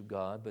church of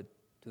God, but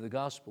to the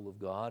gospel of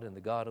God and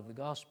the God of the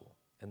gospel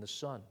and the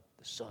Son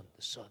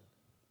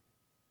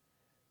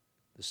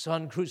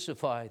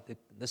crucified,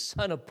 the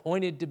Son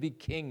appointed to be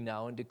king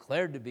now and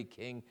declared to be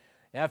king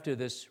after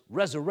this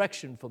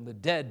resurrection from the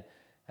dead,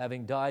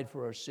 having died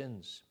for our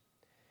sins.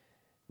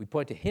 We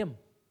point to Him.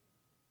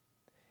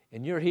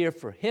 And you're here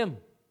for Him,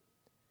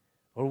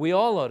 or we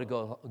all ought to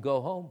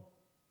go home.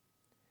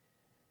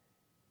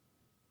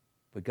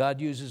 But God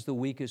uses the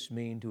weakest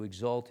mean to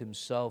exalt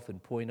Himself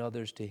and point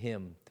others to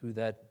Him through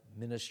that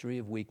ministry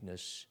of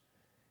weakness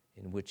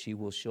in which He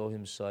will show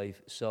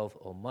Himself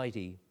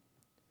almighty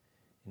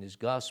in His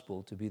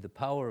gospel to be the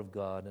power of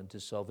God unto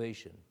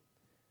salvation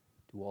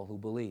to all who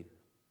believe,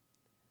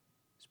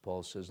 as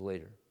Paul says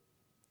later.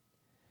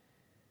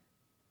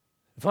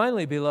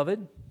 Finally,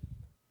 beloved,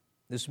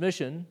 this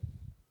mission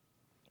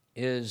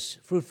is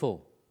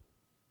fruitful.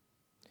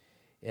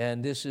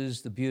 And this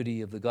is the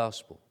beauty of the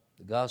gospel.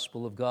 The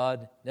gospel of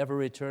God never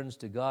returns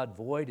to God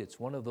void. It's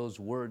one of those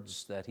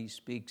words that He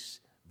speaks,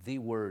 the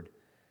word.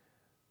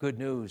 Good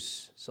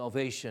news,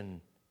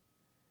 salvation,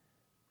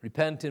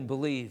 repent and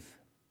believe,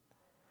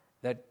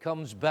 that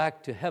comes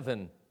back to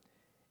heaven.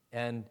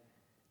 And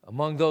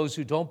among those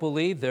who don't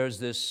believe, there's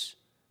this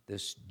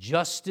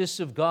justice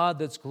of God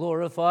that's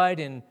glorified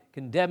in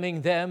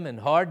condemning them and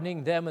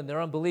hardening them in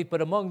their unbelief.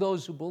 But among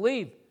those who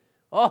believe,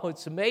 oh,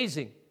 it's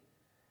amazing.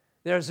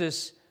 There's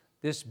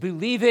this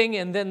believing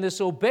and then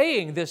this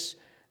obeying, this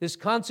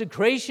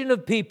consecration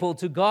of people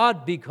to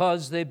God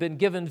because they've been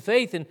given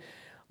faith. And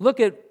look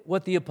at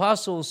what the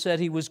apostle said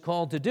he was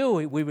called to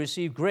do. We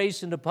receive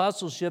grace and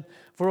apostleship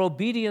for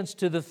obedience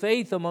to the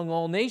faith among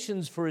all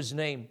nations for His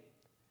name.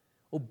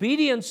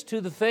 Obedience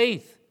to the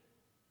faith.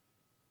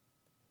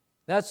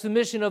 That's the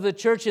mission of the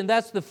church, and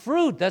that's the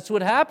fruit. That's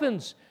what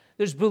happens.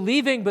 There's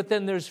believing, but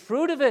then there's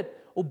fruit of it.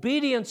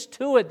 Obedience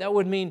to it. That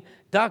would mean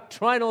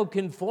doctrinal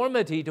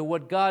conformity to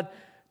what God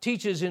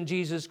teaches in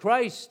Jesus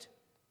Christ.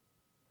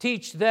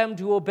 Teach them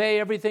to obey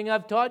everything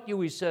I've taught you,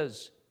 He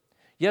says.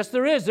 Yes,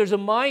 there is. There's a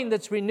mind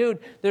that's renewed.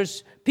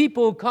 There's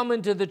people who come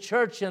into the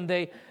church and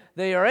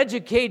they are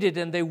educated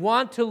and they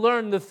want to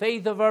learn the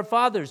faith of our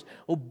fathers.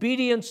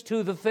 Obedience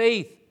to the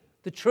faith,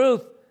 the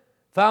truth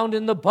found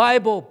in the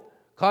Bible,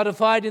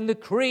 codified in the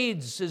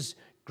creeds as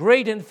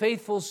great and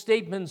faithful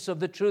statements of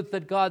the truth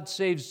that God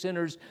saves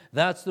sinners.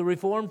 That's the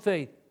Reformed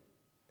faith.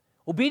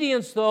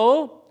 Obedience,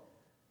 though,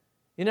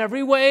 in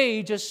every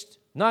way,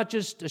 not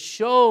just a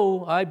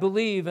show, I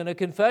believe, and a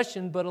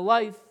confession, but a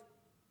life.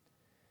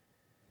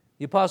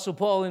 The Apostle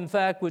Paul, in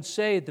fact, would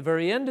say at the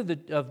very end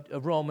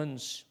of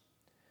Romans,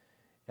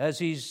 as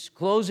he's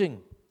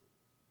closing,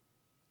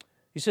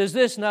 he says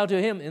this, now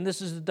to him, and this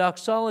is the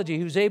doxology,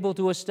 who's able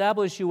to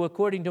establish you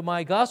according to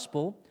my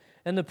gospel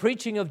and the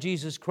preaching of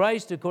Jesus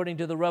Christ according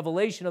to the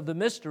revelation of the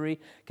mystery,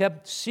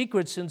 kept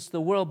secret since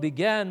the world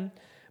began,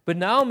 but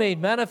now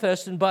made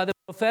manifest and by the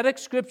prophetic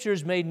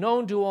scriptures made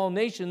known to all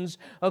nations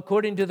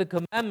according to the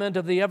commandment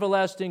of the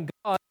everlasting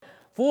God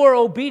for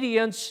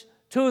obedience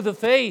to the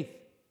faith.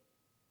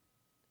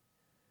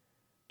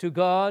 To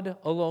God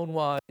alone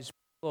wise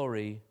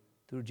glory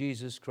through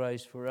Jesus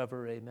Christ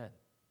forever. Amen.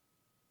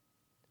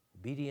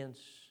 Obedience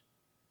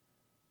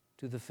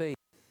to the faith.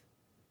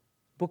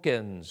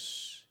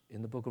 Bookends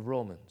in the book of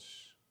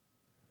Romans.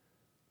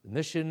 The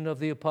mission of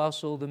the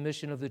apostle, the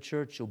mission of the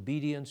church,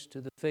 obedience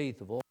to the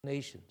faith of all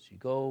nations. You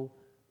go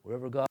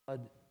wherever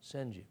God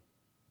sends you.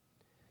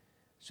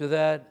 So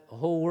that a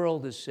whole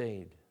world is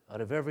saved, out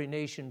of every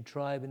nation,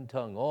 tribe, and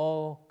tongue,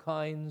 all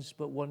kinds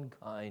but one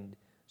kind,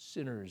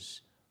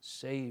 sinners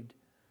saved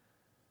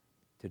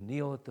to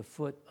kneel at the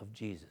foot of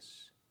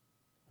Jesus.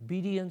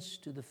 Obedience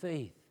to the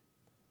faith,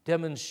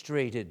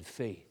 demonstrated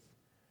faith,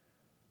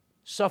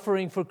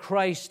 suffering for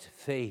Christ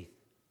faith,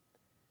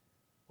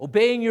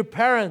 obeying your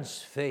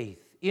parents'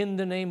 faith in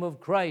the name of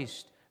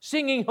Christ,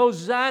 singing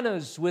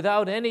hosannas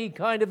without any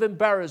kind of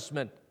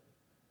embarrassment,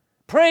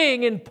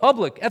 praying in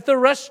public, at the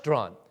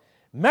restaurant,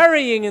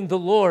 marrying in the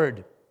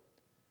Lord,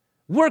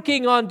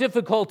 working on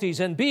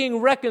difficulties and being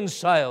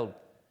reconciled,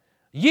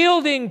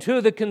 yielding to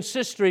the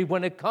consistory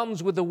when it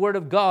comes with the Word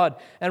of God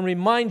and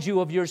reminds you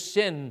of your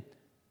sin,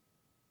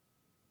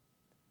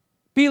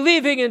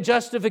 believing in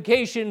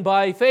justification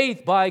by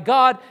faith by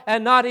God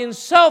and not in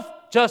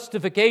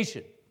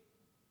self-justification,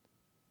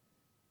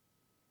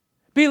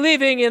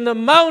 believing in the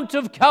Mount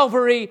of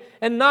Calvary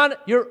and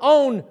not your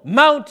own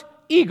Mount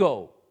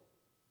Ego.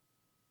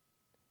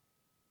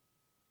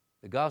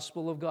 The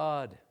gospel of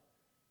God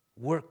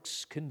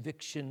works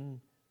conviction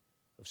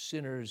of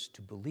sinners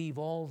to believe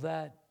all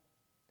that,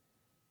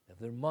 have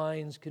their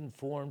minds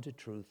conformed to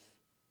truth,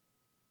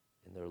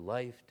 and their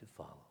life to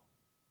follow.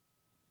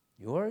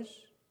 Yours?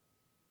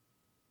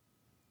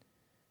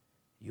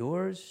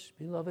 Yours,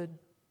 beloved?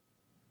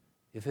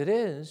 If it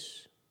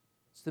is,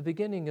 it's the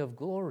beginning of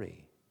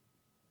glory,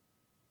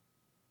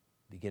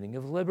 beginning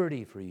of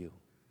liberty for you,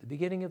 the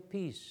beginning of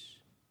peace.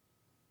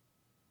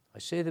 I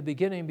say the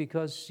beginning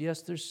because,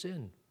 yes, there's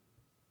sin.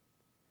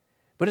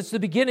 But it's the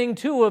beginning,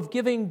 too, of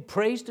giving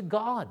praise to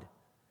God,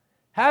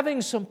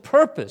 having some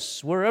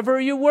purpose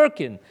wherever you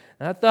work in,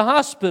 at the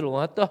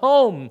hospital, at the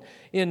home,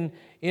 in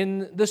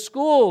the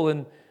school,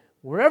 and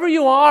wherever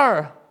you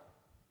are.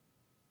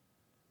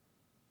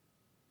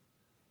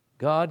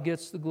 God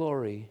gets the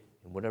glory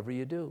in whatever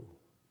you do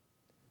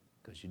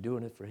because you're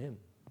doing it for Him.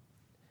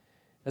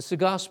 That's the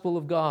gospel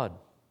of God.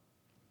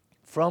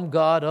 From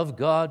God, of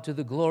God, to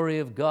the glory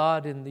of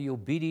God in the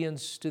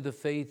obedience to the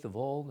faith of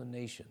all the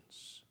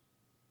nations.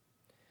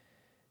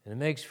 And it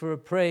makes for a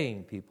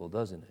praying people,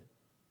 doesn't it?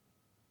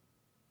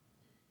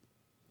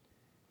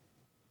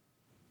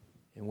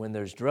 And when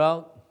there's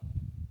drought,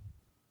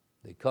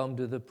 they come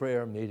to the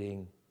prayer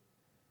meeting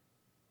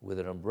with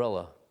an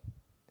umbrella.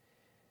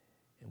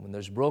 And when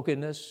there's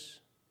brokenness,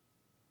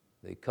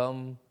 they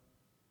come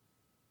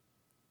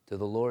to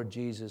the Lord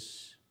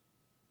Jesus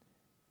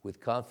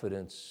with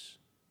confidence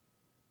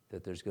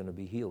that there's going to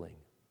be healing.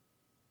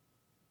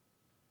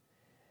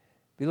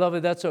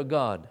 Beloved, that's our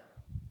God.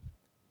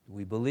 Do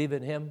we believe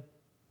in Him?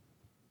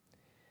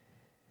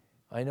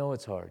 I know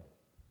it's hard.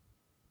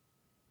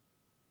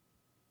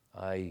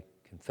 I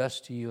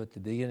confessed to you at the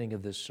beginning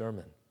of this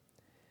sermon,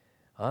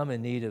 I'm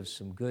in need of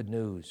some good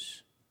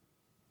news.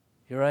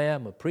 Here I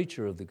am, a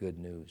preacher of the good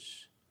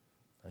news.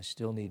 I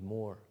still need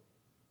more.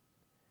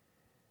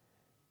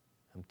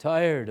 I'm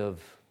tired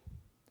of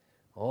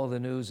all the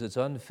news that's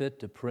unfit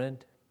to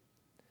print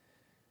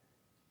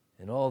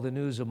and all the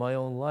news of my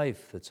own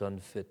life that's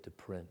unfit to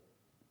print.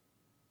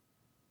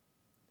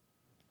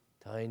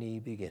 Tiny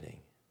beginning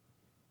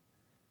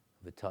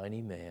of a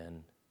tiny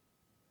man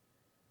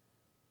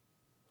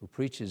who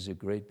preaches a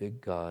great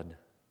big God.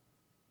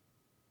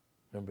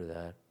 Remember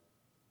that.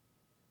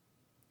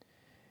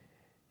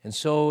 And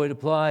so it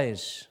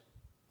applies.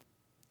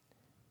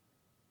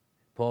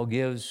 Paul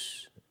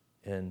gives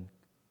and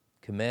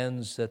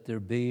commands that there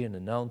be and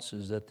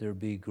announces that there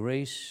be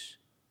grace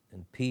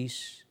and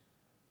peace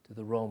to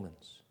the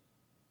Romans.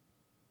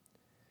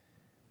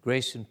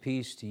 Grace and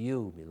peace to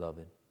you,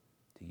 beloved,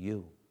 to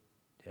you,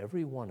 to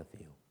every one of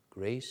you.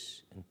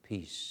 Grace and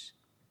peace.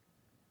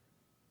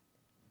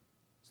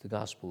 It's the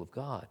gospel of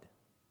God.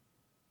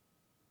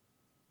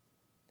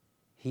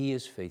 He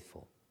is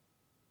faithful.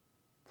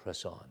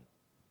 Press on.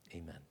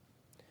 Amen.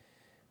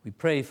 We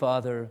pray,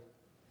 Father,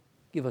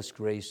 give us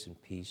grace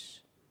and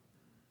peace.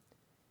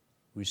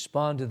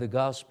 Respond to the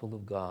gospel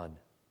of God.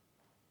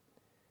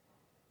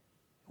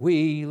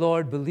 We,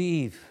 Lord,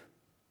 believe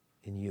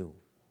in you.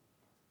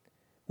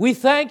 We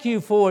thank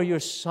you for your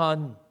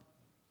Son.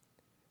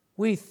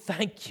 We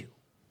thank you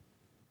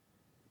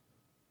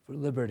for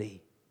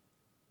liberty.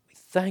 We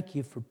Thank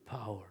you for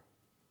power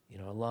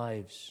in our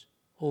lives,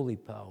 holy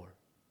power.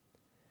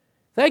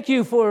 Thank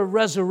you for a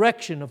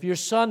resurrection of your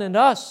Son in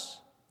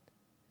us.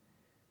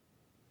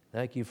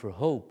 Thank you for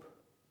hope.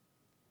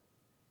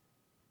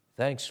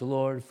 Thanks,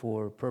 Lord,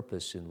 for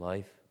purpose in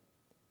life.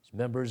 As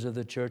members of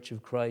the Church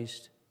of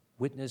Christ,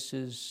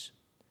 witnesses,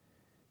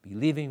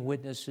 believing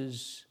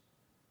witnesses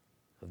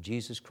of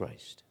Jesus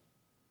Christ.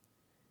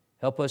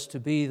 Help us to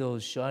be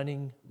those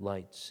shining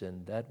lights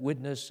and that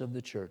witness of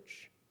the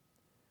church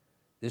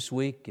this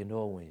week and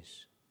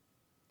always.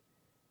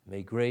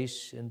 May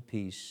grace and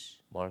peace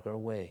mark our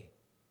way.